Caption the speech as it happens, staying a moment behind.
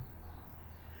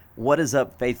What is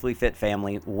up, Faithfully Fit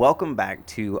family? Welcome back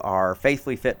to our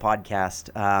Faithfully Fit podcast.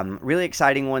 Really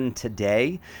exciting one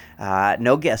today.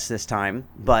 No guests this time,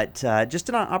 but just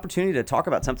an opportunity to talk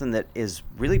about something that is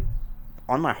really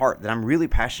on my heart, that I'm really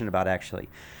passionate about, actually.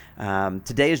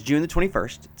 Today is June the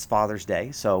 21st. It's Father's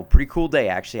Day, so pretty cool day,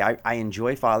 actually. I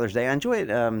enjoy Father's Day. I enjoy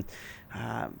it.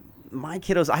 My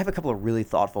kiddos, I have a couple of really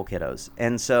thoughtful kiddos.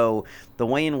 And so the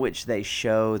way in which they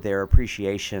show their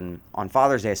appreciation on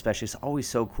Father's Day especially is always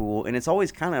so cool. And it's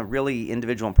always kind of really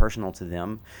individual and personal to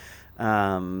them.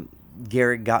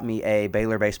 Garrett got me a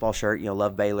Baylor baseball shirt.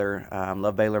 Love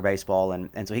Baylor baseball.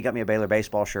 And so he got me a Baylor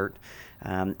baseball shirt.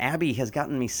 Abby has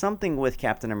gotten me something with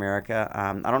Captain America.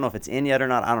 I don't know if it's in yet or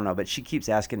not. I don't know, but she keeps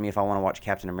asking me if I want to watch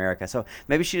Captain America. So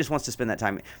maybe she just wants to spend that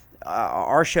time.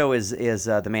 Our show is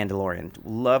The Mandalorian.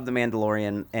 Love The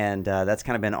Mandalorian, and that's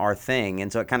kind of been our thing.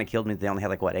 And so it kind of killed me that they only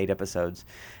had 8 episodes.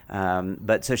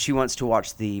 But so she wants to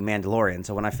watch The Mandalorian.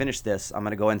 So when I finish this, I'm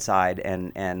going to go inside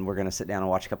and we're going to sit down and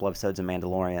watch a couple episodes of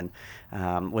Mandalorian,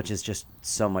 which is just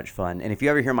so much fun. And if you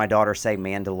ever hear my daughter say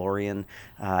Mandalorian,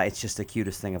 it's just the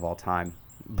cutest thing of all time.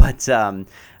 But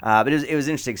it was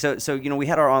interesting. So we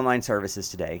had our online services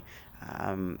today.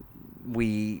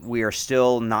 We are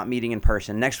still not meeting in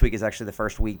person. Next week is actually the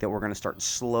first week that we're going to start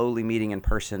slowly meeting in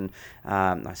person.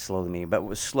 Not slowly meeting, but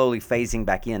we're slowly phasing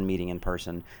back in meeting in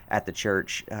person at the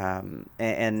church.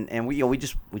 And we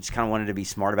just kind of wanted to be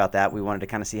smart about that. We wanted to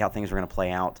kind of see how things were going to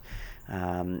play out.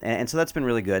 And so that's been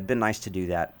really good. Been nice to do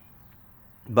that.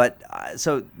 But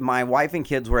so my wife and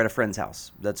kids were at a friend's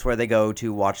house. That's where they go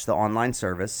to watch the online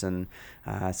service. And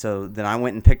so then I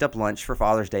went and picked up lunch for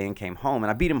Father's Day and came home. And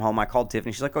I beat him home. I called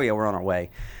Tiffany. She's like, "Oh, yeah, we're on our way."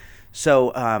 So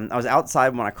I was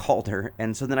outside when I called her.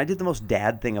 And so then I did the most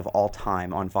dad thing of all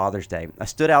time on Father's Day. I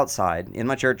stood outside in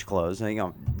my church clothes,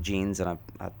 jeans and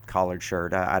a collared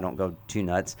shirt. I don't go too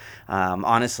nuts.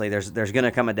 Honestly, there's going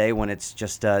to come a day when it's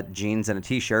just jeans and a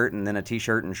T-shirt, and then a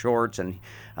T-shirt and shorts. And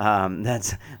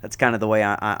that's kind of the way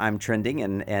I'm trending.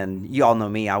 And you all know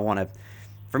me.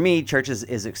 For me, church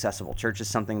is accessible. Church is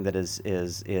something that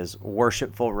is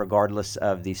worshipful regardless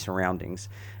of the surroundings.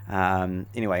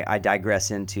 Anyway, I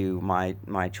digress into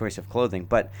my choice of clothing,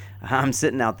 but I'm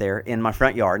sitting out there in my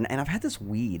front yard, and I've had this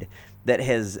weed that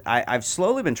I've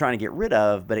slowly been trying to get rid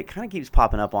of, but it kind of keeps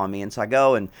popping up on me. And so I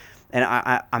go and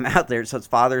I'm out there. So it's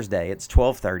Father's Day. It's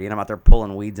 12:30, and I'm out there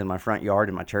pulling weeds in my front yard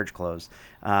in my church clothes.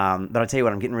 But I'll tell you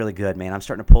what, I'm getting really good, man. I'm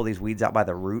starting to pull these weeds out by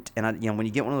the root. And when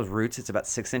you get one of those roots, it's about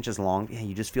 6 inches long.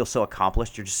 You just feel so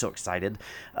accomplished. You're just so excited.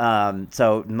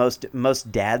 So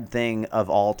most dad thing of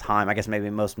all time, I guess maybe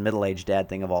most middle-aged dad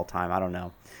thing of all time. I don't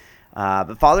know.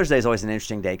 But Father's Day is always an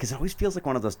interesting day because it always feels like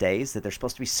one of those days that there's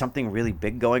supposed to be something really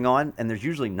big going on, and there's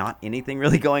usually not anything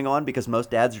really going on because most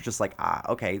dads are just like,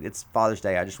 okay, it's Father's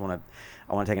Day. I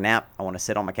want to take a nap. I want to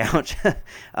sit on my couch.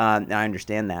 And I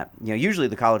understand that. Usually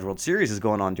the College World Series is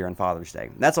going on during Father's Day.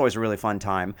 That's always a really fun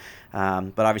time.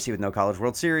 But obviously with no College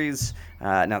World Series,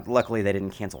 now luckily they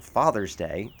didn't cancel Father's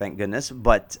Day, thank goodness.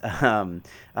 But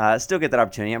still get that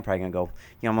opportunity. I'm probably gonna go.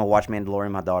 I'm gonna watch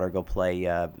Mandalorian. My daughter go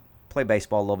play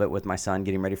baseball a little bit with my son,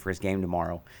 getting ready for his game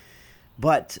tomorrow.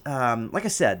 But like I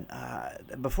said,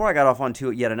 before I got off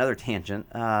onto yet another tangent,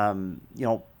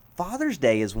 Father's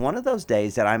Day is one of those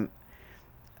days that I'm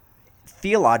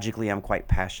quite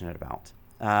passionate about.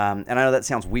 And I know that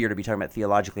sounds weird to be talking about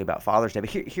theologically about Father's Day, but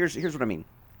here's what I mean.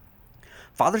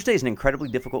 Father's Day is an incredibly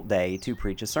difficult day to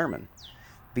preach a sermon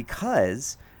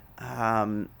because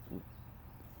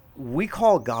we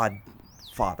call God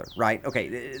Father, right? Okay,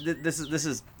 this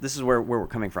is where we're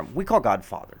coming from. We call God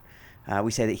Father. We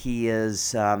say that He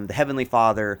is the Heavenly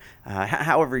Father,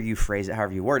 however you phrase it,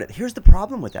 however you word it. Here's the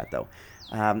problem with that, though.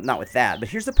 Not with that, but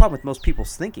here's the problem with most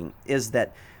people's thinking is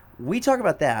that we talk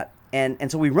about that,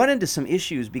 and so we run into some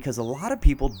issues because a lot of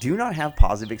people do not have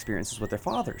positive experiences with their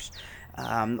fathers.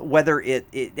 Whether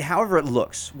however it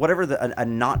looks, whatever a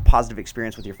not positive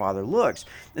experience with your father looks.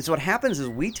 And so what happens is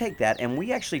we take that and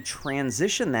we actually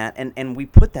transition that and we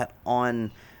put that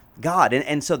on God.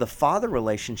 And so the father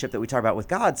relationship that we talk about with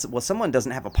God, well, someone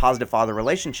doesn't have a positive father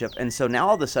relationship. And so now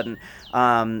all of a sudden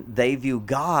they view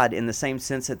God in the same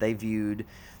sense that they viewed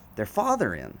their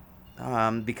father in.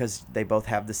 Because they both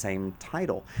have the same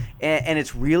title. And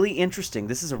it's really interesting.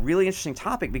 This is a really interesting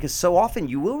topic because so often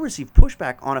you will receive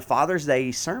pushback on a Father's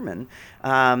Day sermon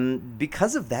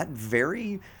because of that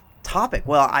very topic.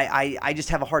 Well, I just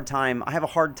have a hard time. I have a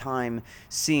hard time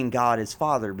seeing God as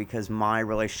Father because my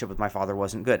relationship with my father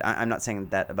wasn't good. I'm not saying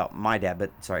that about my dad,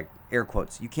 but sorry, air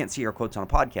quotes. You can't see air quotes on a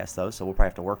podcast, though, so we'll probably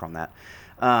have to work on that.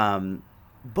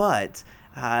 But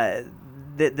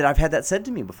that I've had that said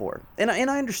to me before, and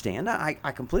I understand.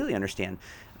 I completely understand,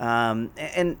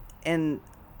 and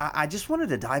I just wanted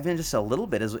to dive in just a little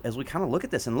bit as we kind of look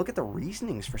at this and look at the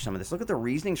reasonings for some of this. Look at the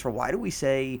reasonings for why do we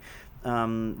say,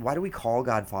 why do we call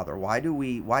God Father? Why do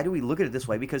we look at it this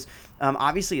way? Because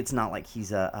obviously it's not like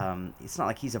he's a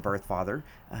birth father.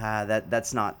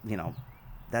 That's not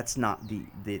that's not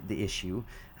the issue.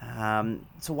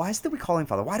 So why is it that we call him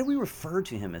Father? Why do we refer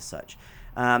to him as such?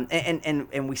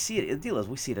 And we see it. The deal is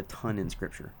we see it a ton in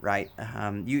Scripture, right?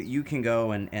 You can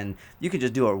go and you can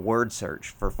just do a word search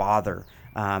for Father,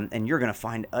 and you're going to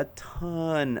find a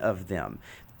ton of them.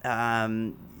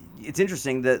 It's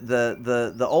interesting that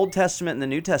the Old Testament and the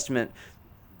New Testament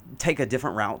take a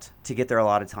different route to get there a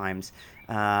lot of times.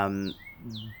 The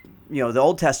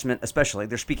Old Testament especially,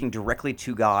 they're speaking directly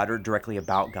to God or directly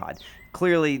about God.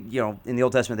 Clearly, in the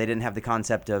Old Testament, they didn't have the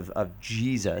concept of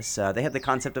Jesus. They had the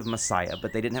concept of Messiah,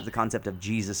 but they didn't have the concept of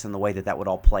Jesus in the way that would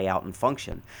all play out and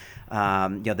function.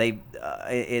 They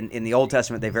in the Old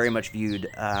Testament, they very much viewed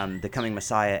the coming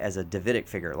Messiah as a Davidic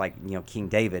figure, like King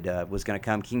David was going to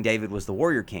come. King David was the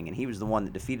warrior king, and he was the one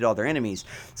that defeated all their enemies,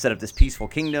 set up this peaceful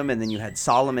kingdom. And then you had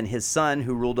Solomon, his son,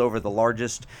 who ruled over the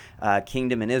largest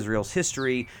kingdom in Israel's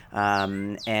history,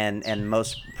 and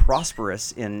most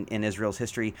prosperous in Israel's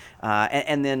history.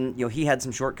 And then he had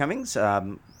some shortcomings,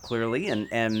 clearly,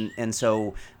 and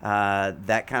so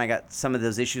that kind of got some of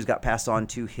those issues got passed on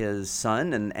to his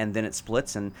son, and then it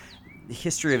splits. And the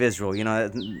history of Israel,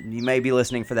 you may be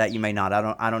listening for that, you may not.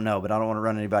 I don't know, but I don't want to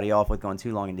run anybody off with going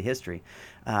too long into history.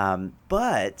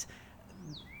 But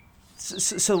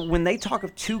so when they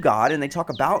talk to God and they talk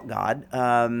about God,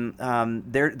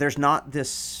 there's not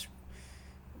this.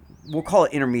 We'll call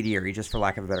it intermediary, just for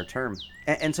lack of a better term.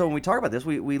 And so when we talk about this,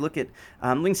 we look at,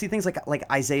 we can see things like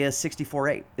Isaiah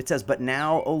 64:8. It says, "But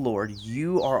now, O Lord,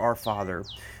 you are our Father.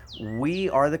 We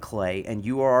are the clay, and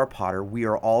you are our potter. We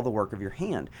are all the work of your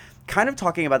hand." Kind of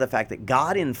talking about the fact that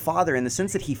God in Father, in the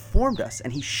sense that he formed us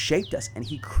and he shaped us and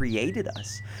he created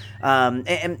us.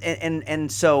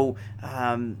 So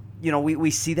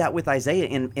we see that with Isaiah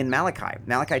in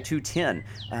Malachi 2:10.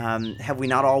 Have we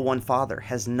not all one Father?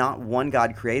 Has not one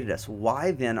God created us?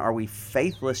 Why then are we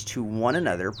faithless to one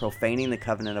another, profaning the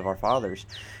covenant of our fathers?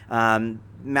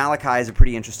 Malachi is a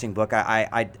pretty interesting book.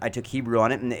 I took Hebrew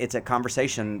on it, and it's a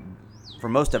conversation. For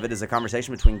most of it is a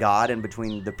conversation between God and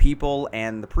between the people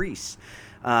and the priests.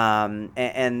 And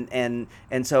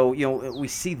so we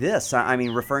see this. I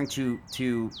mean, referring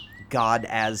to God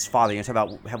as Father. Talk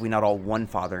about have we not all one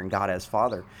Father and God as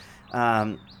Father.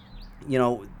 And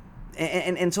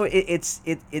so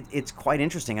it's quite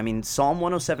interesting. I mean, Psalm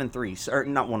 107:3, or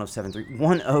not 107:3,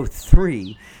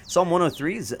 103. Psalm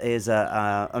 103 is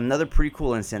another pretty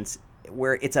cool instance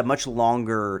where it's a much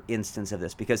longer instance of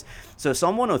this, because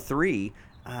Psalm 103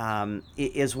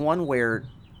 is one where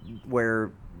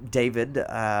David,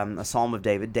 a psalm of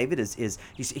David. David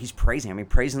he's praising. I mean,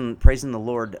 praising the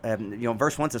Lord.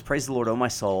 Verse 1 says, "Praise the Lord, O my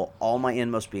soul, all my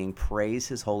inmost being, praise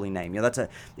His holy name."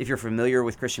 If you're familiar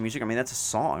with Christian music, I mean, that's a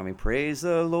song. I mean, praise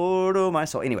the Lord, O my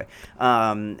soul. Anyway,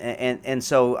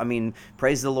 so I mean,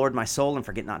 praise the Lord, my soul, and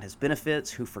forget not His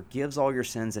benefits, who forgives all your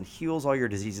sins and heals all your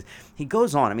diseases. He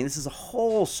goes on. I mean, this is a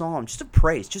whole psalm just of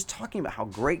praise, just talking about how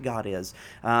great God is.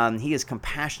 He is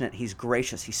compassionate. He's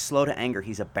gracious. He's slow to anger.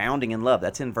 He's abounding in love.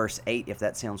 That's in verse 8, if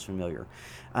that sounds familiar.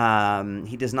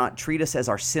 He does not treat us as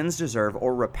our sins deserve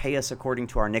or repay us according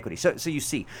to our iniquity. So you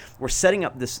see, we're setting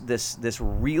up this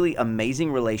really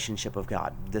amazing relationship of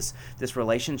God, this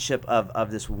relationship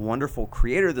of this wonderful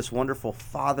Creator, this wonderful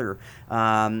Father.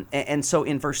 And so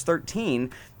in verse 13,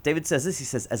 David says this. He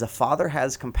says, "As a father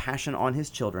has compassion on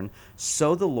his children,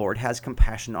 so the Lord has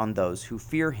compassion on those who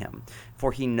fear him.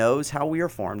 For he knows how we are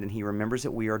formed, and he remembers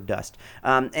that we are dust."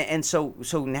 And so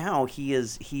now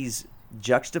he's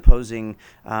juxtaposing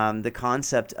the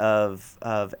concept of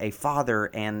a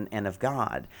father and of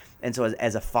God. And so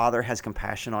as a father has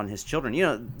compassion on his children,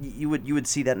 you would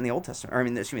see that in the Old Testament, or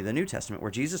the New Testament, where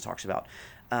Jesus talks about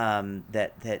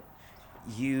that that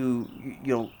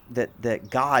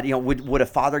God, would a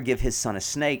father give his son a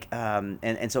snake?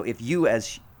 And so if you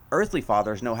as earthly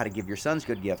fathers know how to give your sons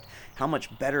good gift, how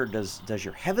much better does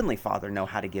your heavenly Father know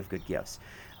how to give good gifts?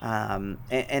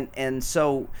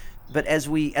 So, but as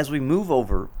we move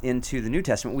over into the New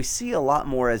Testament, we see a lot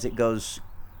more as it goes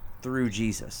through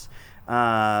Jesus. We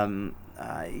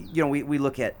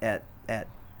look at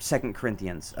 2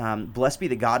 Corinthians. "Blessed be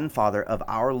the God and Father of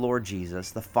our Lord Jesus,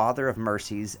 the Father of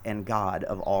mercies and God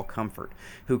of all comfort,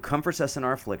 who comforts us in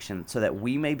our affliction, so that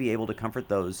we may be able to comfort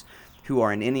those who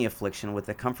are in any affliction with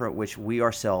the comfort which we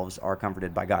ourselves are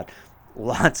comforted by God."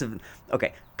 lots of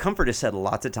okay, comfort is said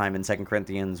lots of time in 2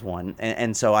 Corinthians 1,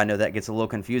 and so I know that gets a little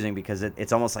confusing because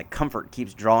it's almost like comfort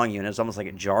keeps drawing you, and it's almost like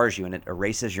it jars you and it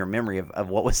erases your memory of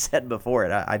what was said before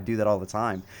it. I do that all the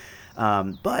time,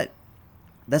 but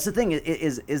that's the thing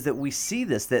is that we see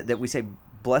this, that we say,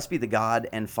 blessed be the God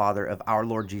and Father of our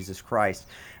Lord Jesus Christ.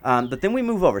 But then we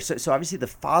move over. So obviously the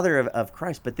Father of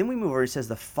Christ, but then we move over. He says,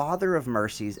 the Father of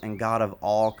mercies and God of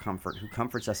all comfort, who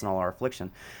comforts us in all our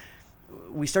affliction.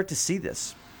 We start to see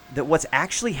this, that what's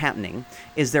actually happening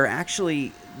is they're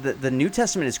actually, the New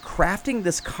Testament is crafting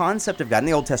this concept of God, in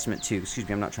the Old Testament too, excuse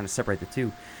me, I'm not trying to separate the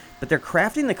two, but they're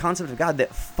crafting the concept of God,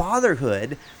 that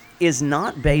fatherhood is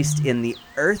not based in the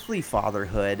earthly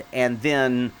fatherhood and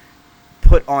then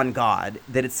put on God,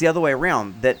 that it's the other way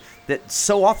around, that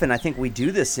so often I think we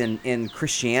do this in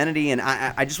Christianity, and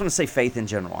I just want to say faith in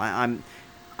general.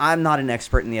 I'm not an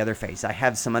expert in the other faiths. I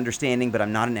have some understanding, but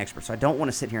I'm not an expert, so I don't want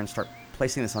to sit here and start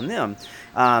placing this on them.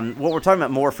 What we're talking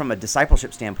about more from a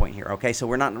discipleship standpoint here, okay? So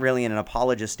we're not really in an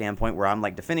apologist standpoint where I'm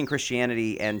like defending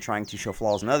Christianity and trying to show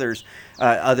flaws in others,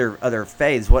 other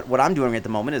faiths. What I'm doing at the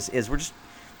moment is we're just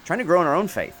trying to grow in our own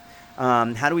faith.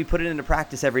 How do we put it into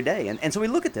practice every day? And so we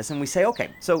look at this and we say, okay,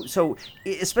 so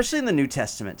especially in the New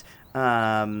Testament,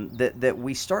 that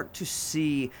we start to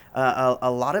see a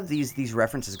lot of these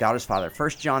references, God as Father. 1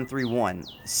 John 3:1,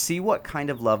 see what kind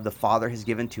of love the Father has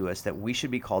given to us, that we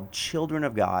should be called children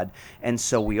of God, and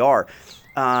so we are.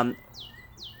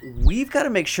 We've got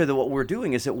to make sure that what we're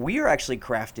doing is that we are actually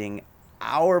crafting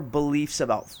our beliefs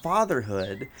about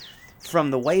fatherhood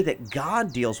from the way that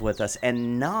God deals with us,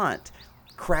 and not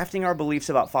crafting our beliefs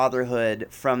about fatherhood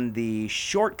from the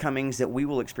shortcomings that we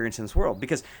will experience in this world.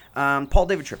 Because Paul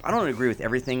David Tripp, I don't agree with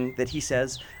everything that he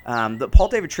says, but Paul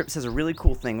David Tripp says a really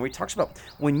cool thing where he talks about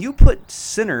when you put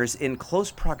sinners in close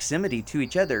proximity to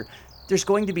each other, there's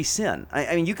going to be sin.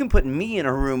 I mean, you can put me in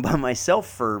a room by myself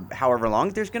for however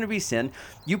long, there's going to be sin.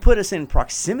 You put us in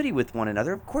proximity with one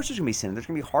another, of course there's going to be sin. There's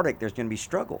going to be heartache. There's going to be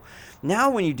struggle. Now,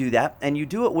 when you do that, and you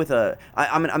do it with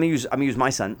I'm going to use my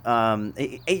son,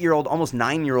 8-year-old, almost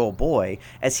 9-year-old boy,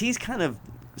 as he's kind of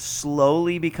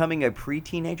slowly becoming a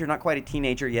pre-teenager, not quite a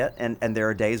teenager yet, and there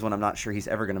are days when I'm not sure he's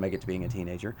ever going to make it to being a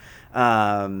teenager.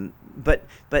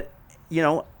 But you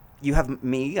know, you have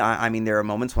me. I mean, there are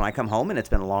moments when I come home and it's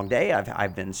been a long day.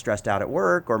 I've been stressed out at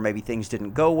work, or maybe things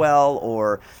didn't go well,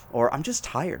 or I'm just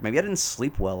tired. Maybe I didn't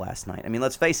sleep well last night. I mean,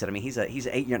 let's face it. I mean, he's an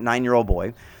 9-year-old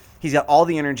boy. He's got all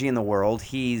the energy in the world.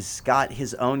 He's got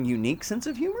his own unique sense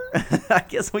of humor. I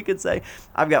guess we could say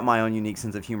I've got my own unique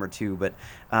sense of humor too. But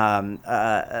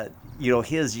you know,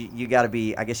 you got to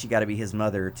be. I guess you got to be his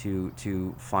mother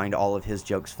to find all of his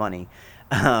jokes funny.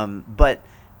 But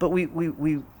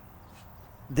we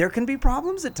there can be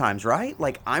problems at times, right?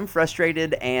 Like, I'm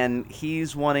frustrated and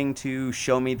he's wanting to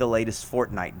show me the latest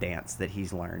Fortnite dance that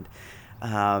he's learned.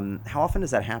 How often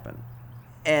does that happen?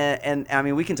 And I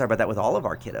mean, we can talk about that with all of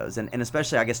our kiddos, and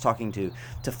especially, I guess, talking to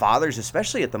fathers,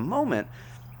 especially at the moment,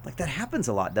 like that happens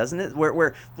a lot, doesn't it?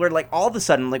 Where like all of a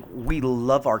sudden, like, we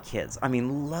love our kids. I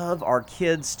mean, love our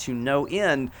kids to no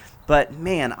end, but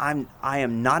man, I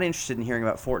am not interested in hearing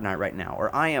about Fortnite right now,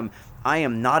 or I am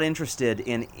not interested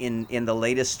in the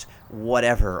latest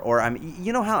whatever, or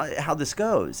you know how this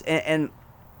goes, and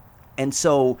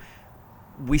so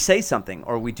we say something,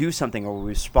 or we do something, or we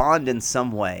respond in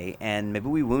some way, and maybe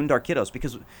we wound our kiddos.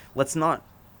 Because let's not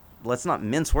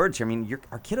mince words here. I mean,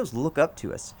 our kiddos look up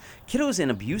to us. Kiddos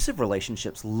in abusive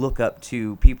relationships look up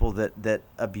to people that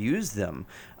abuse them,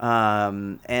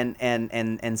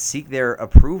 and seek their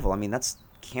approval. I mean, that's,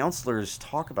 counselors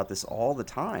talk about this all the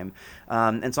time,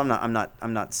 and so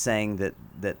I'm not saying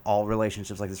that all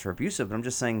relationships like this are abusive, but I'm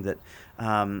just saying that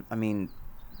I mean,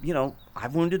 you know,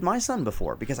 I've wounded my son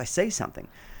before because I say something.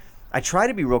 I try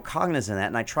to be real cognizant of that,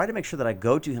 and I try to make sure that I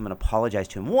go to him and apologize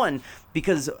to him. One,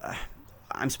 because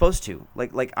I'm supposed to.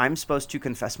 Like I'm supposed to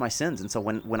confess my sins. And so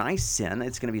when I sin,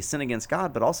 it's going to be a sin against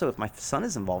God. But also, if my son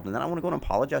is involved in that, I want to go and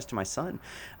apologize to my son.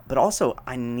 But also,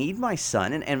 I need my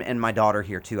son and my daughter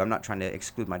here too. I'm not trying to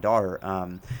exclude my daughter,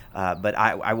 but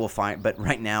I will find. But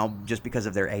right now, just because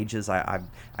of their ages, I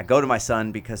go to my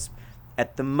son because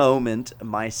at the moment,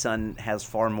 my son has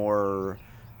far more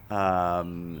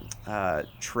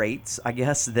traits, I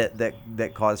guess,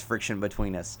 that cause friction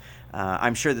between us.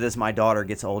 I'm sure that as my daughter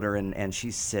gets older and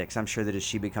she's 6, I'm sure that as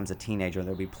she becomes a teenager,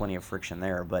 there'll be plenty of friction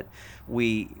there. But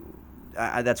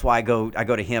that's why I go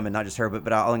to him and not just her,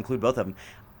 but I'll include both of them.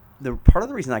 Part of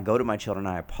the reason I go to my children,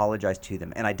 I apologize to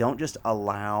them, and I don't just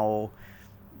allow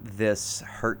this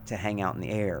hurt to hang out in the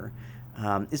air,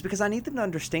 is because I need them to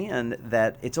understand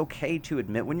that it's okay to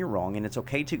admit when you're wrong, and it's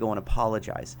okay to go and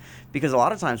apologize. Because a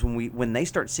lot of times when they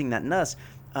start seeing that in us,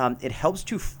 it helps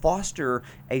to foster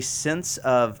a sense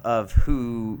of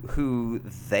who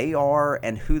they are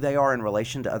and who they are in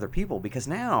relation to other people. Because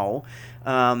now,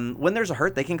 when there's a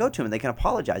hurt, they can go to him and they can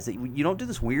apologize. That you don't do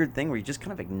this weird thing where you just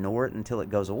kind of ignore it until it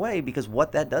goes away, because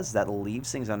what that does is that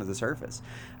leaves things under the surface.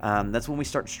 That's when we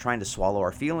start trying to swallow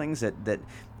our feelings. And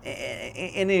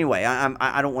anyway,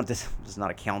 I don't want this. This is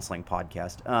not a counseling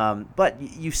podcast, but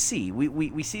you see,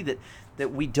 we see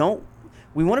that we don't.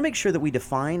 We want to make sure that we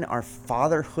define our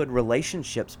fatherhood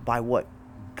relationships by what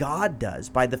God does,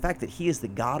 by the fact that He is the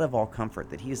God of all comfort,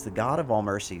 that He is the God of all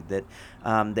mercy,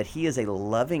 that He is a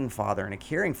loving Father and a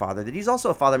caring Father, that He's also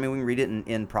a Father. I mean, we can read it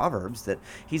in Proverbs, that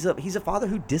He's a Father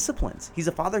who disciplines. He's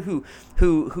a Father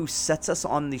who sets us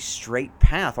on the straight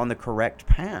path, on the correct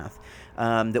path,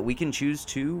 that we can choose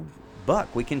to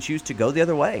buck. We can choose to go the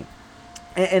other way,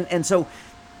 and so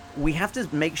we have to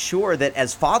make sure that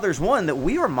as fathers, one, that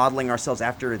we are modeling ourselves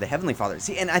after the Heavenly Father.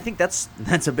 See, and I think that's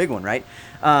a big one, right?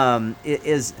 It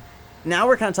is. Now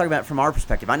we're kind of talking about it from our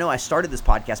perspective. I know I started this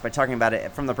podcast by talking about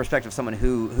it from the perspective of someone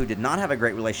who did not have a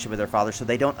great relationship with their father, so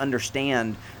they don't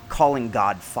understand calling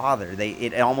God Father.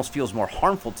 It almost feels more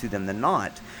harmful to them than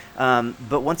not.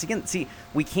 But once again, see,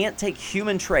 we can't take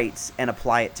human traits and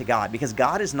apply it to God, because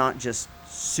God is not just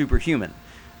superhuman.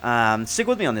 Stick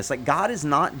with me on this. Like, God is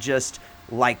not just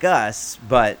like us,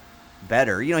 but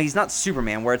better. He's not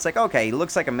Superman, where it's like, okay, he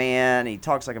looks like a man, he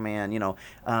talks like a man,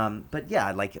 but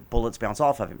yeah, like bullets bounce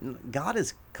off of him. God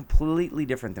is completely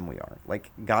different than we are.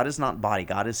 Like, God is not body,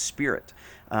 God is spirit.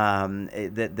 When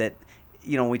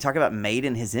we talk about made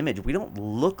in His image, we don't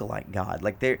look like God.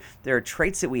 Like, there are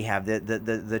traits that we have.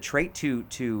 The trait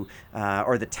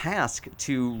or the task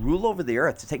to rule over the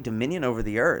earth, to take dominion over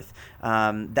the earth.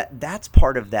 That's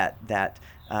part of that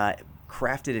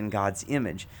crafted in God's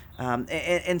image,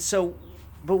 and so,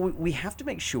 but we have to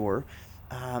make sure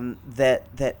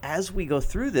that as we go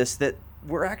through this, that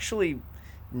we're actually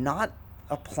not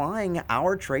applying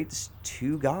our traits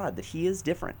to God, that He is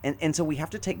different, and so we have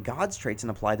to take God's traits and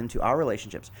apply them to our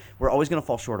relationships. We're always going to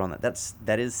fall short on that.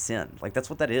 That is sin. Like, that's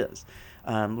what that is.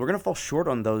 We're going to fall short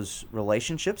on those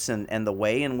relationships and the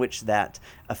way in which that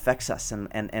affects us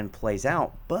and plays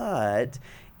out, but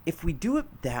if we do it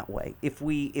that way, if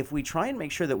we try and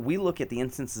make sure that we look at the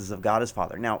instances of God as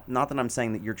Father. Now, not that I'm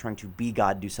saying that you're trying to be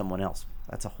God to someone else.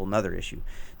 That's a whole nother issue.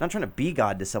 Not trying to be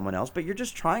God to someone else, but you're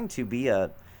just trying to be a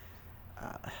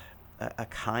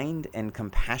kind and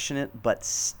compassionate, but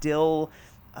still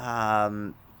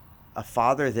a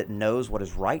father that knows what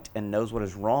is right and knows what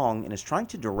is wrong, and is trying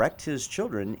to direct his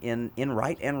children in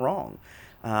right and wrong.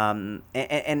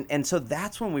 And so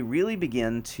that's when we really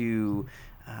begin to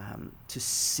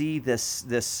see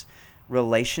this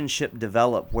relationship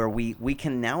develop, where we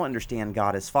can now understand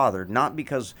God as Father, not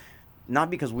because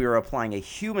we are applying a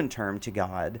human term to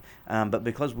God, but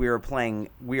because we are applying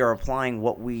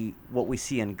what we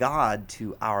see in God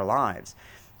to our lives.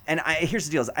 And here's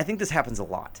the deal: I think this happens a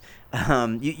lot.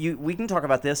 We can talk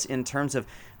about this in terms of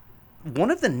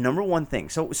one of the number one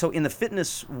things. So in the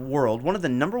fitness world, one of the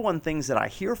number one things that I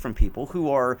hear from people who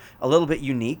are a little bit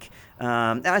unique,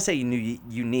 and I say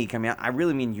unique, I mean, I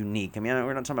really mean unique. I mean,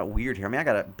 we're not talking about weird here. I mean, I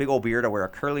got a big old beard, I wear a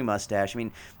curly mustache. I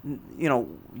mean,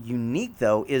 unique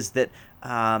though is that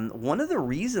one of the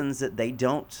reasons that they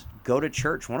don't go to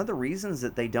church, one of the reasons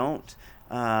that they don't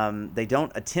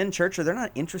attend church, or they're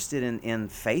not interested in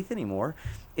faith anymore,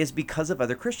 is because of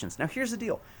other Christians. Now, here's the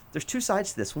deal. There's two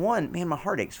sides to this. One, man, my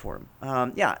heart aches for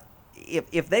them.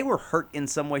 If they were hurt in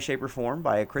some way, shape, or form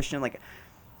by a Christian, like,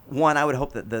 one, I would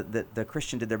hope that the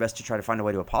Christian did their best to try to find a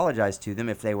way to apologize to them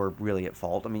if they were really at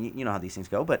fault. I mean, you know how these things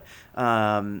go. But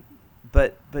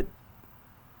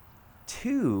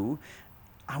two,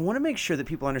 I want to make sure that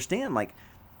people understand, like,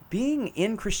 being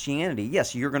in Christianity,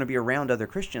 yes, you're going to be around other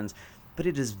Christians, but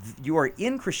you are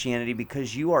in Christianity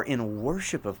because you are in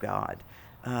worship of God.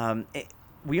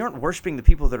 We aren't worshiping the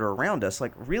people that are around us.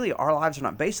 Like, really, our lives are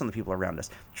not based on the people around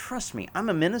us. Trust me, I'm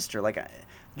a minister. Like,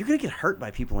 you're going to get hurt by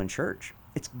people in church.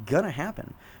 It's going to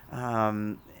happen.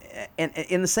 And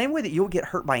in the same way that you'll get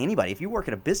hurt by anybody, if you work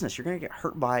at a business, you're going to get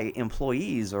hurt by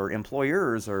employees or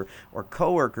employers or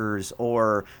coworkers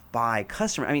or by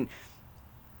customers. I mean,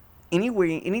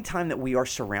 anytime that we are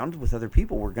surrounded with other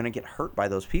people, we're going to get hurt by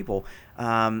those people.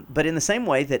 But in the same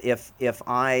way that if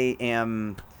I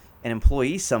am an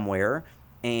employee somewhere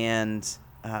and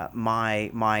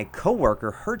my coworker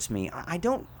hurts me, I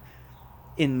don't.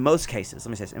 In most cases,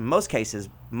 let me say this, in most cases,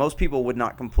 most people would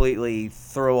not completely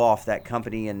throw off that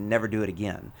company and never do it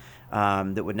again.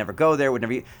 That would never go there, would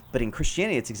never. But in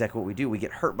Christianity, it's exactly what we do. We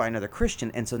get hurt by another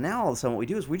Christian, and so now all of a sudden, what we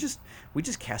do is we just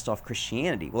cast off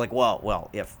Christianity. We're like, well,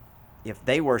 if if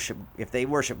they worship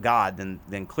God,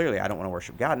 then clearly I don't want to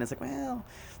worship God. And it's like, well,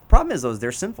 the problem is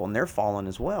they're sinful and they're fallen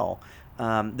as well.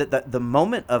 The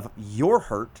moment of your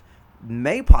hurt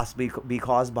may possibly be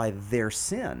caused by their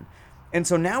sin. And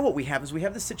so now what we have is we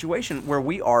have this situation where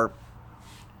we are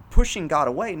pushing God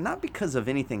away, not because of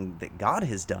anything that God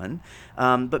has done,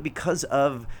 but because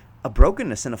of a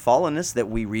brokenness and a fallenness that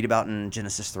we read about in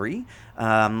Genesis 3,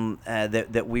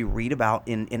 that we read about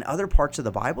in other parts of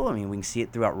the Bible. I mean, we can see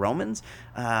it throughout Romans,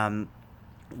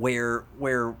 where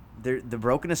the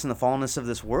brokenness and the fallenness of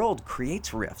this world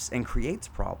creates rifts and creates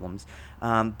problems,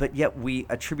 but yet we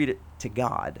attribute it to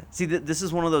God. See, this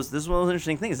is one of those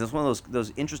interesting things. This is one of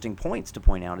those interesting points to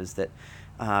point out, is that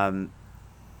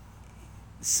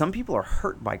some people are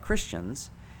hurt by Christians,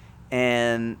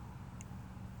 and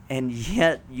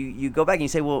yet you go back and you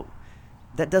say, well,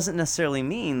 that doesn't necessarily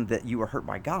mean that you were hurt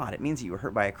by God. It means that you were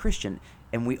hurt by a Christian.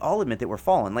 And we all admit that we're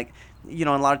fallen. Like, and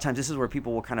a lot of times this is where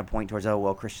people will kind of point towards, oh,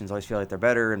 well, Christians always feel like they're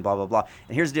better and blah, blah, blah.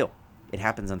 And here's the deal. It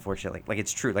happens, unfortunately. Like,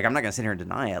 it's true. Like, I'm not going to sit here and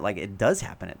deny it. Like, it does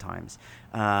happen at times.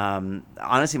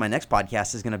 Honestly, my next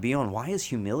podcast is going to be on why is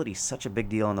humility such a big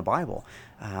deal in the Bible.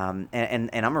 And I'm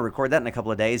going to record that in a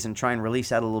couple of days and try and release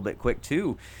that a little bit quick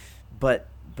too. But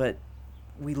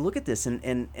we look at this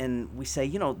and we say,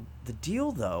 the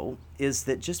deal, though, is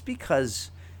that just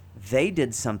because they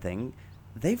did something,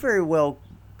 they very well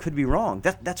could be wrong.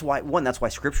 That's why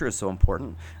Scripture is so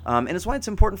important, and it's why it's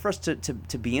important for us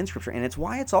to be in Scripture, and it's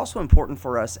why it's also important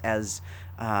for us as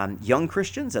young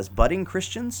Christians, as budding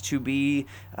Christians, to be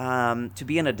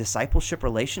in a discipleship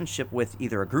relationship with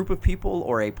either a group of people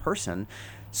or a person.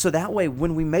 So that way,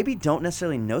 when we maybe don't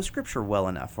necessarily know Scripture well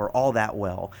enough or all that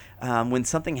well, when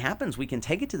something happens, we can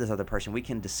take it to this other person. We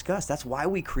can discuss. That's why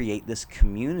we create this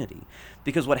community.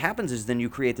 Because what happens is then you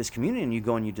create this community and you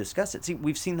go and you discuss it. See,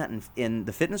 we've seen that in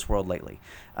the fitness world lately,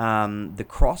 the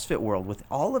CrossFit world, with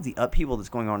all of the upheaval that's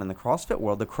going on in the CrossFit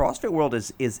world. The CrossFit world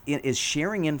is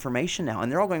sharing information now, and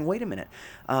they're all going, wait a minute,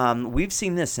 we've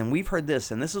seen this and we've heard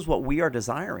this, and this is what we are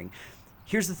desiring.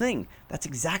 Here's the thing. That's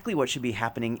exactly what should be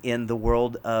happening in the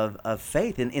world of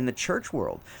faith, in the church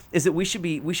world, is that we should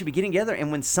be getting together,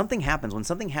 and when something happens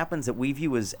that we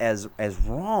view as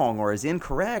wrong or as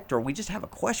incorrect, or we just have a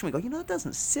question, we go, that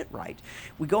doesn't sit right.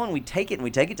 We go and we take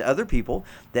it to other people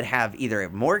that have either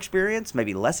more experience,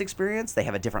 maybe less experience, they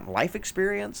have a different life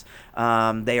experience,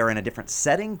 they are in a different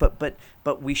setting,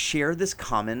 but we share this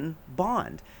common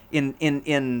bond. In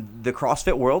the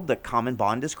CrossFit world, the common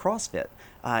bond is CrossFit.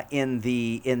 In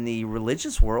the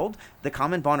religious world, the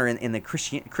common bond, or in the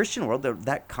Christian world,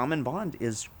 that common bond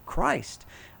is Christ.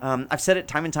 I've said it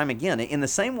time and time again. In the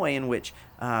same way in which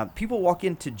people walk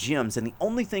into gyms and the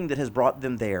only thing that has brought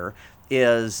them there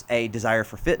is a desire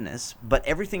for fitness, but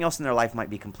everything else in their life might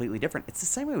be completely different. It's the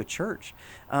same way with church.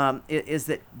 Is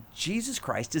that Jesus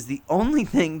Christ is the only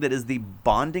thing that is the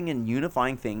bonding and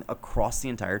unifying thing across the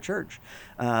entire church.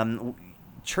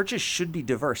 Churches should be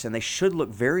diverse, and they should look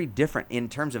very different in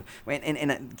terms of,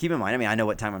 and keep in mind, I know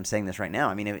what time I'm saying this right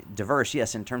now. Diverse,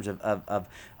 yes, in terms of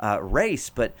race,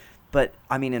 but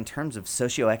in terms of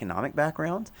socioeconomic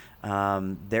background,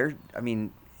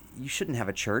 you shouldn't have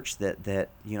a church that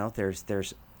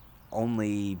there's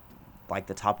only like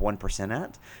the top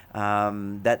 1%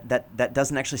 at. That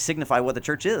doesn't actually signify what the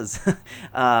church is.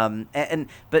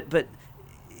 But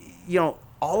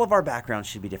all of our backgrounds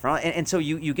should be different. And so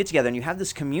you get together and you have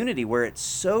this community where it's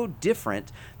so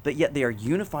different, but yet they are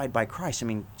unified by Christ.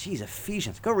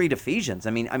 Ephesians. Go read Ephesians.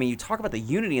 You talk about the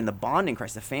unity and the bond in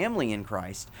Christ, the family in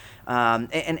Christ.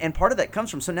 And part of that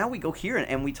comes from, so now we go here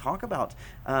and we talk about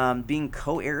being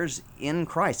co-heirs in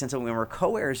Christ. And so when we're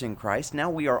co-heirs in Christ,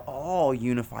 now we are all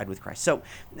unified with Christ. So,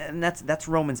 and that's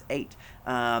Romans 8.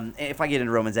 If I get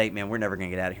into Romans 8, man, we're never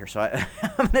going to get out of here. So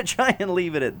I'm going to try and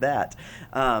leave it at that.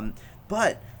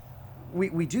 But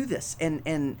we do this,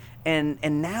 and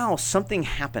now something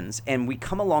happens, and we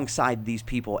come alongside these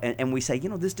people, and we say,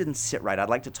 this didn't sit right. I'd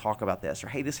like to talk about this, or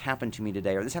hey, this happened to me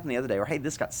today, or this happened the other day, or hey,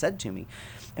 this got said to me,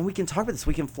 and we can talk about this.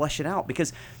 We can flesh it out,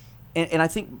 because, and I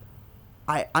think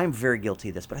I'm very guilty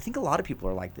of this, but I think a lot of people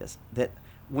are like this, that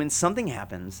when something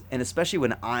happens, and especially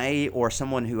when I or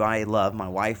someone who I love, my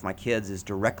wife, my kids, is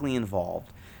directly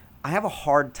involved, I have a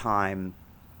hard time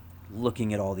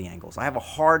looking at all the angles. I have a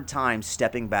hard time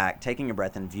stepping back, taking a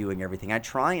breath, and viewing everything. I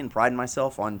try and pride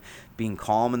myself on being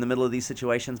calm in the middle of these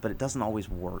situations, but it doesn't always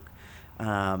work.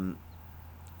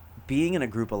 Being in a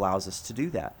group allows us to do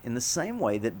that. In the same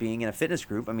way that being in a fitness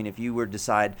group, if you were to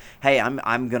decide, hey,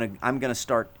 I'm gonna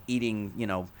start eating,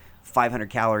 500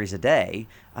 calories a day.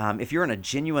 If you're in a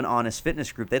genuine, honest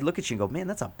fitness group, they'd look at you and go, man,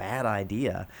 that's a bad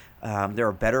idea. There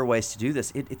are better ways to do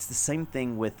this. It's the same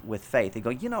thing with faith. They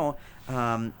go,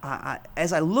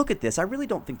 as I look at this, I really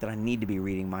don't think that I need to be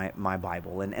reading my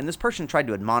Bible. And this person tried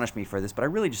to admonish me for this, but I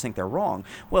really just think they're wrong.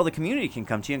 Well, the community can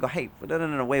come to you and go, hey,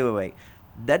 no, wait.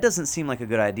 That doesn't seem like a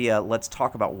good idea. Let's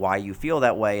talk about why you feel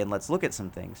that way, and let's look at some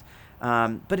things.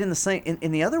 But in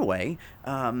the other way,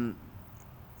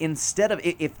 instead of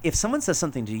if someone says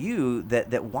something to you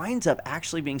that winds up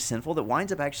actually being sinful, that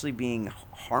winds up actually being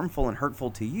harmful and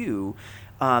hurtful to you,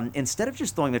 instead of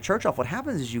just throwing the church off, what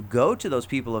happens is you go to those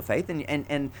people of faith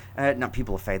and not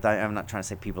people of faith. I'm not trying to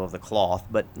say people of the cloth,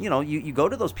 but you go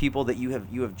to those people that you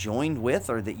have joined with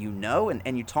or that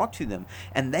and you talk to them,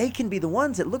 and they can be the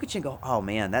ones that look at you and go, oh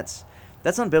man, that's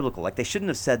unbiblical. Like, they shouldn't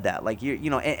have said that. Like,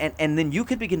 and then you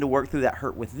could begin to work through that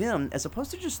hurt with them, as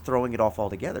opposed to just throwing it off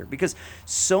altogether. Because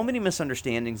so many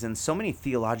misunderstandings and so many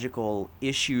theological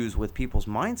issues with people's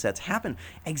mindsets happen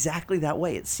exactly that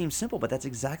way. It seems simple, but that's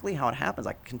exactly how it happens.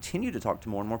 I continue to talk to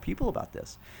more and more people about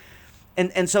this.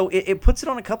 And so it puts it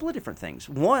on a couple of different things.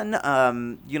 One,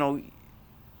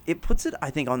 it puts it,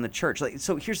 I think, on the church. Like,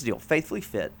 so here's the deal. Faithfully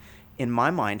Fit, in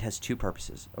my mind, has two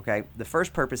purposes, okay? The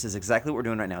first purpose is exactly what we're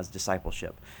doing right now, is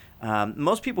discipleship.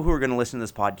 Most people who are going to listen to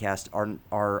this podcast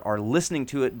are listening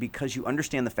to it because you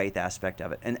understand the faith aspect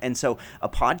of it. And so a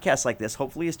podcast like this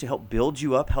hopefully is to help build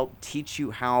you up, help teach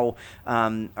you how,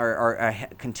 or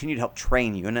continue to help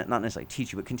train you, and not necessarily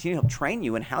teach you, but continue to help train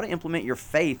you in how to implement your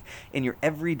faith in your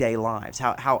everyday lives,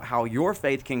 how your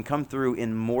faith can come through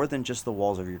in more than just the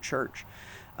walls of your church.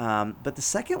 But the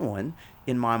second one,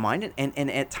 in my mind,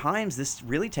 and at times this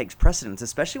really takes precedence,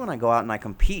 especially when I go out and I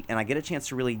compete and I get a chance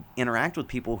to really interact with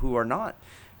people who are not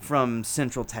from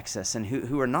Central Texas and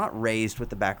who are not raised with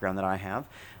the background that I have,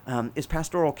 is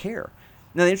pastoral care.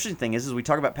 Now, the interesting thing is we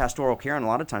talk about pastoral care, and a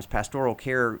lot of times pastoral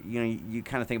care, you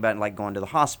kind of think about it like going to the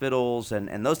hospitals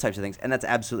and those types of things, and that's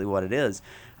absolutely what it is.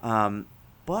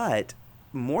 But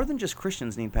more than just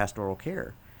Christians need pastoral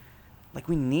care. Like,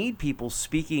 we need people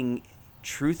speaking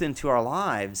truth into our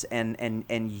lives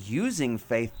and using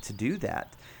faith to do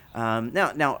that.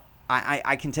 Now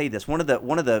I can tell you this. One of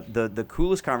the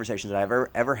coolest conversations that I've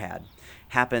ever had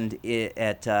happened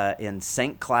in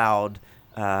St. Cloud,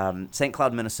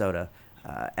 Minnesota,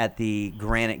 at the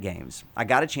Granite Games. I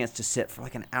got a chance to sit for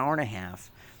like an hour and a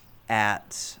half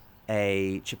at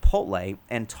a Chipotle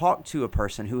and talk to a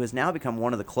person who has now become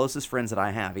one of the closest friends that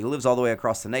I have. He lives all the way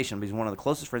across the nation, but he's one of the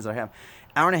closest friends that I have.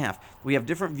 Hour and a half. We have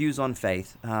different views on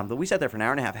faith, but we sat there for an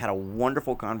hour and a half, had a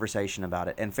wonderful conversation about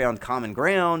it, and found common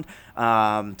ground,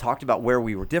 talked about where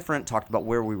we were different, talked about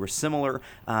where we were similar.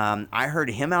 I heard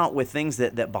him out with things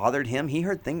that bothered him. He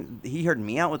heard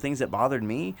me out with things that bothered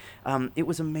me. It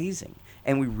was amazing.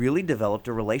 And we really developed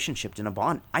a relationship and a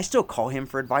bond. I still call him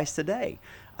for advice today.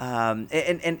 And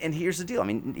here's the deal. I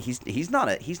mean, he's not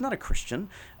a Christian,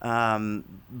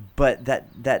 but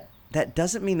that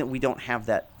doesn't mean that we don't have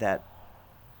that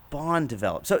bond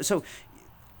developed. So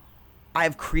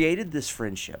I've created this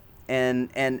friendship, and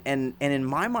in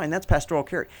my mind, that's pastoral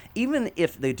care. Even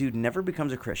if the dude never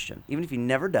becomes a Christian, even if he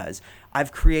never does,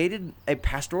 I've created a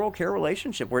pastoral care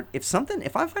relationship where if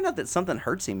I find out that something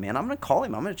hurts him, man, I'm going to call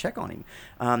him. I'm going to check on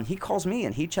him. He calls me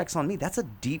and he checks on me. That's a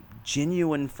deep,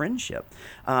 genuine friendship.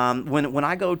 When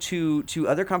I go to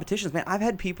other competitions, man, I've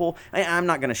had people. I'm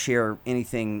not going to share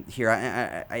anything here.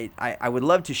 I would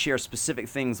love to share specific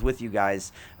things with you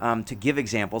guys to give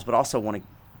examples, but also want to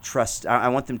trust. I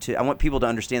want people to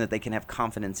understand that they can have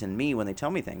confidence in me when they tell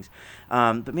me things.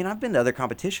 But man, I've been to other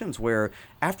competitions where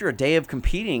after a day of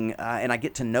competing and I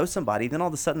get to know somebody, then all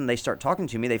of a sudden they start talking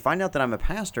to me. They find out that I'm a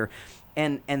pastor,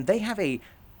 and they have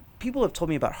people have told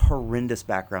me about horrendous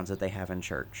backgrounds that they have in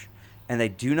church, and they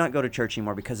do not go to church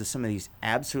anymore because of some of these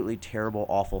absolutely terrible,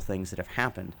 awful things that have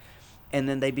happened. And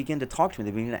then they begin to talk to me.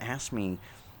 They begin to ask me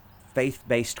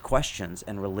faith-based questions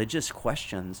and religious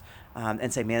questions,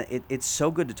 and say, man, it's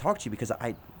so good to talk to you because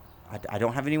I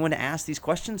don't have anyone to ask these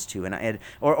questions to, and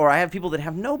I have people that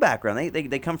have no background.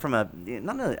 They come from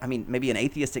maybe an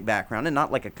atheistic background, and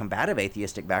not like a combative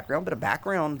atheistic background, but a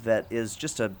background that is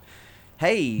just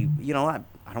hey,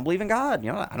 I don't believe in God.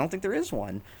 I don't think there is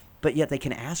one, but yet they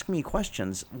can ask me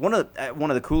questions. One of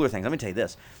the cooler things, let me tell you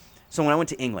this. So when I went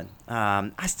to England,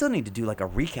 I still need to do like a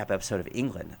recap episode of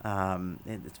England.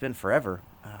 It's been forever,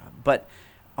 but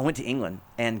I went to England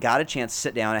and got a chance to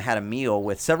sit down and had a meal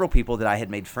with several people that I had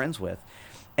made friends with.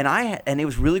 and it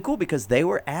was really cool because they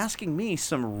were asking me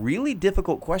some really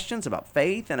difficult questions about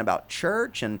faith and about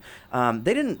church, and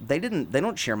they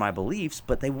don't share my beliefs,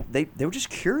 but they were just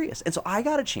curious, and so I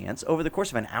got a chance over the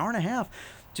course of an hour and a half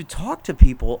to talk to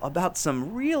people about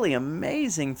some really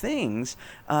amazing things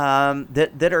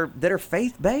that are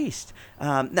faith based.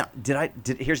 Now,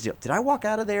 here's the deal: did I walk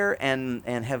out of there and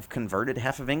have converted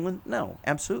half of England? No,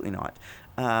 absolutely not.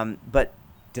 But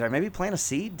did I maybe plant a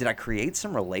seed? Did I create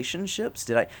some relationships?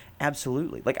 Did I?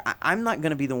 Absolutely. Like I'm not going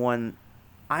to be the one.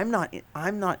 I'm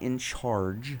not in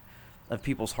charge of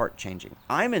people's heart changing.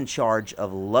 I'm in charge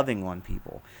of loving on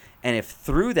people, and if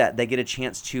through that they get a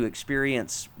chance to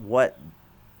experience what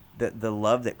the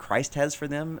love that Christ has for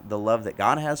them, the love that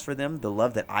God has for them, the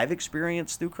love that I've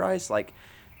experienced through Christ, like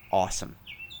awesome,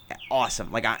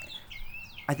 awesome. Like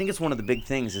I think it's one of the big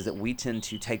things is that we tend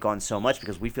to take on so much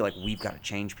because we feel like we've got to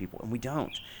change people, and we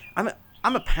don't.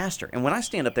 I'm a pastor, and when I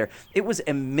stand up there, it was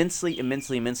immensely,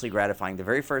 immensely, immensely gratifying. The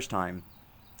very first time,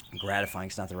 gratifying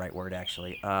is not the right word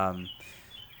actually.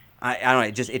 I don't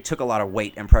know. It took a lot of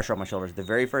weight and pressure on my shoulders. The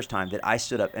very first time that I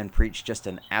stood up and preached just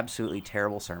an absolutely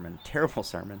terrible sermon,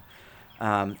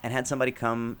 and had somebody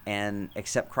come and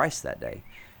accept Christ that day,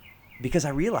 because I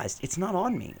realized it's not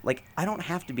on me. Like I don't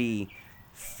have to be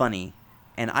funny,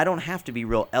 and I don't have to be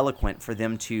real eloquent for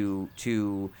them to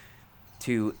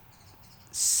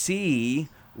see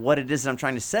what it is that I'm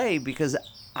trying to say, because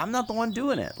I'm not the one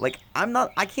doing it. Like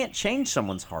I can't change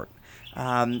someone's heart.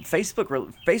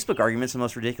 Facebook arguments are the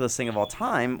most ridiculous thing of all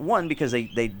time. One, because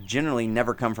they generally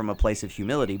never come from a place of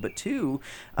humility, but two,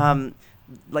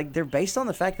 like they're based on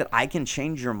the fact that I can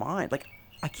change your mind. Like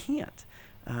I can't.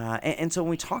 And so when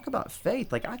we talk about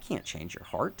faith, like I can't change your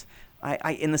heart.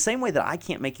 I in the same way that I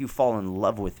can't make you fall in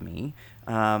love with me,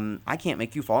 I can't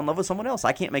make you fall in love with someone else.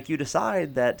 I can't make you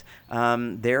decide that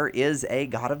there is a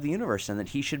God of the universe and that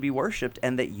he should be worshipped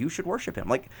and that you should worship him.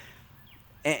 Like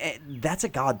that's a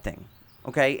God thing.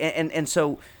 Okay, and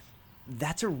so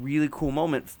that's a really cool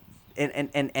moment,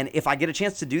 and if I get a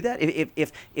chance to do that,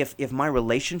 if my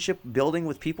relationship building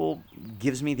with people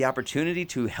gives me the opportunity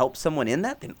to help someone in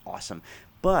that, then awesome.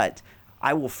 But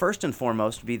I will first and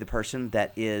foremost be the person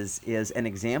that is an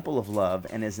example of love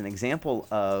and is an example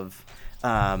of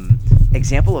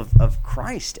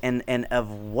Christ and of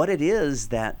what it is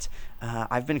that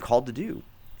I've been called to do,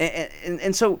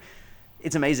 and so.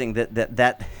 It's amazing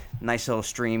that nice little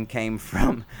stream came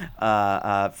from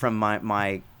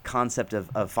my concept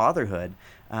of fatherhood,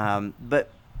 but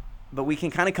we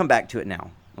can kind of come back to it now.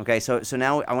 Okay, so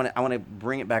now I want to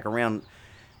bring it back around,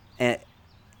 and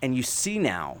you see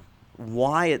now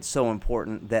why it's so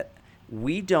important that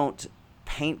we don't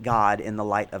paint God in the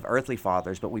light of earthly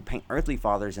fathers, but we paint earthly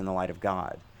fathers in the light of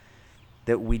God.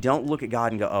 That we don't look at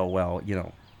God and go, oh well,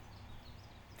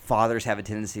 fathers have a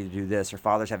tendency to do this or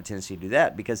fathers have a tendency to do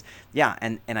that, because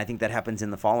and I think that happens in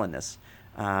the fallenness,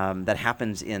 that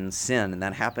happens in sin, and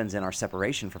that happens in our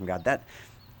separation from God. That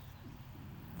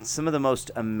some of the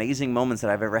most amazing moments that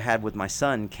I've ever had with my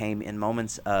son came in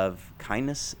moments of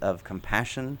kindness, of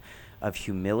compassion, of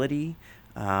humility,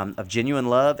 of genuine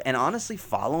love, and honestly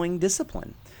following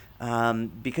discipline.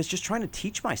 Because just trying to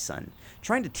teach my son,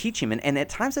 trying to teach him, and at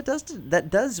times that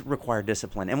does require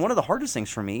discipline. And one of the hardest things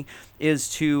for me is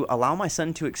to allow my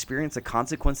son to experience the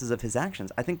consequences of his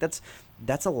actions. I think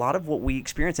that's a lot of what we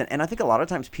experience, and I think a lot of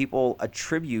times people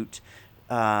attribute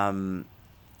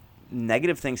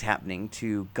negative things happening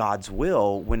to God's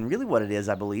will, when really what it is,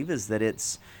 I believe, is that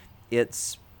it's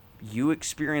you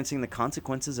experiencing the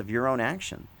consequences of your own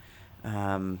action.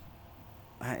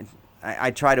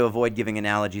 I try to avoid giving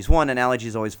analogies. One,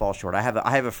 analogies always fall short. I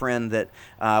have a friend that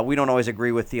we don't always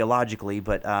agree with theologically,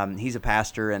 but he's a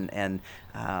pastor, and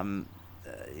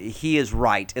he is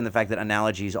right in the fact that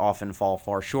analogies often fall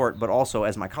far short. But also,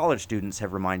 as my college students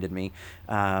have reminded me,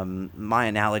 my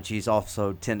analogies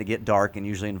also tend to get dark and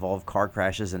usually involve car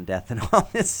crashes and death and all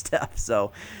this stuff.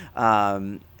 So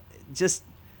just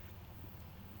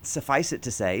suffice it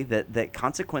to say that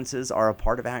consequences are a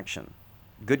part of action.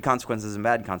 Good consequences and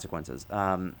bad consequences.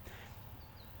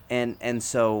 And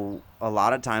so a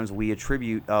lot of times we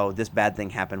attribute, oh, this bad thing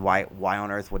happened. Why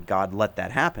on earth would God let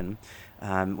that happen?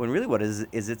 When really what is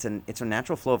it's a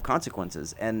natural flow of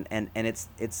consequences. And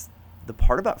it's the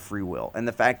part about free will and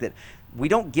the fact that we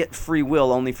don't get free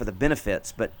will only for the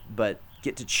benefits, but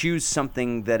get to choose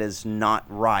something that is not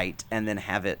right and then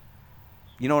have it.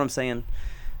 You know what I'm saying?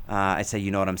 I say,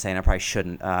 you know what I'm saying. I probably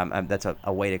shouldn't. That's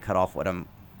a way to cut off what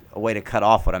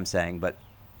I'm saying, but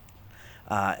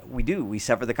we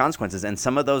suffer the consequences, and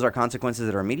some of those are consequences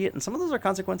that are immediate, and some of those are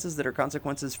consequences that are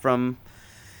consequences from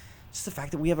just the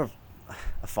fact that we have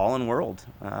a fallen world.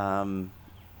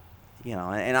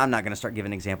 and I'm not going to start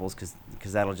giving examples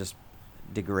because that'll just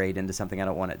degrade into something I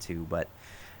don't want it to. But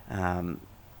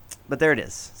there it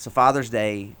is. So Father's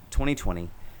Day 2020.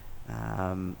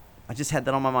 I just had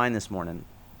that on my mind this morning,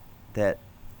 that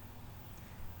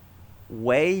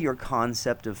weigh your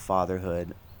concept of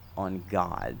fatherhood on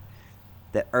God.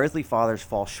 That earthly fathers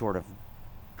fall short of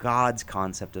God's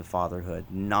concept of fatherhood,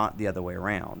 not the other way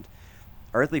around.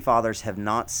 Earthly fathers have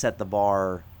not set the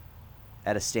bar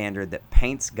at a standard that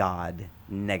paints God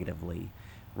negatively.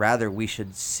 Rather, we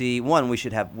should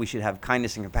have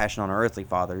kindness and compassion on our earthly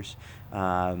fathers,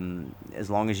 as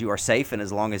long as you are safe and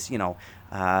as long as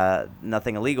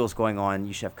nothing illegal is going on.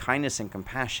 You should have kindness and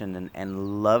compassion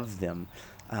and love them,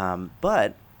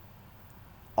 but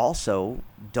also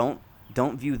don't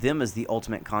view them as the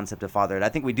ultimate concept of fatherhood. I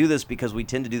think we do this because we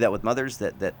tend to do that with mothers,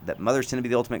 that mothers tend to be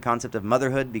the ultimate concept of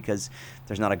motherhood because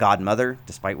there's not a God mother,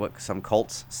 despite what some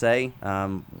cults say.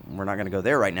 We're not going to go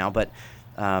there right now, but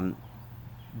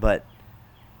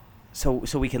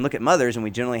so we can look at mothers, and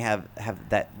we generally have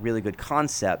that really good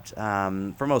concept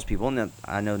for most people. And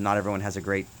I know not everyone has a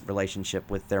great relationship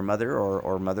with their mother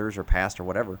or mothers or past or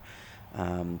whatever,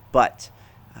 but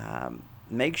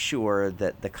make sure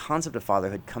that the concept of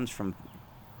fatherhood comes from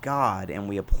God, and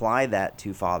we apply that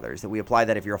to fathers. That we apply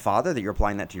that if you're a father, that you're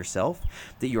applying that to yourself,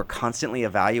 that you're constantly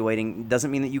evaluating. It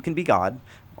doesn't mean that you can be God,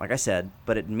 like I said,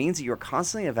 but it means that you're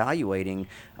constantly evaluating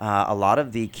a lot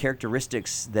of the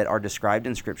characteristics that are described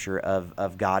in Scripture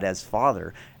of God as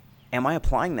Father. Am I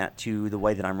applying that to the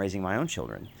way that I'm raising my own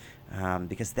children?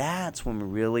 Because that's when we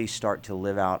really start to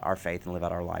live out our faith and live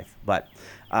out our life. But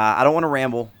I don't want to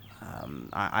ramble.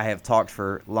 I have talked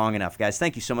for long enough. Guys,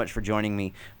 thank you so much for joining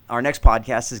me. Our next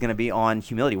podcast is going to be on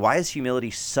humility. Why is humility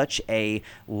such a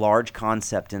large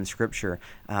concept in Scripture,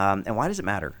 and why does it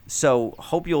matter? So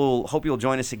hope you'll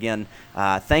join us again.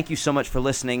 Thank you so much for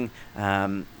listening.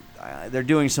 They're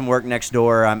doing some work next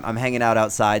door. I'm hanging out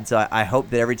outside, so I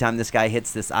hope that every time this guy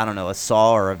hits this, I don't know, a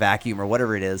saw or a vacuum or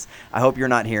whatever it is, I hope you're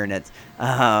not hearing it.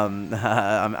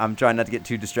 I'm trying not to get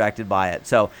too distracted by it.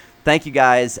 So thank you,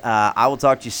 guys. I will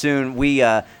talk to you soon.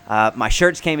 My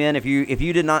shirts came in. If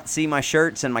you did not see my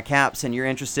shirts and my caps and you're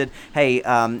interested, hey,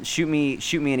 shoot me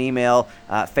an email,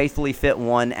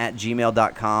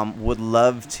 faithfullyfit1@gmail.com. Would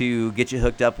love to get you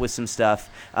hooked up with some stuff.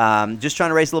 Just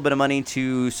trying to raise a little bit of money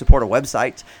to support a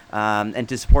website and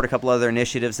to support a couple other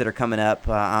initiatives that are coming up.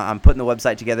 I'm putting the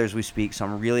website together as we speak, so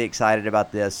I'm really excited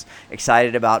about this.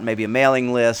 Excited about maybe a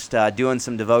mailing list, doing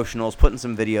some devotionals, putting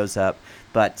some videos up.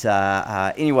 But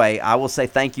anyway, I will say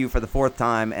thank you for the fourth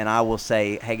time, and I will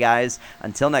say, hey guys,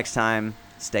 until next time,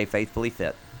 stay faithfully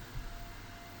fit.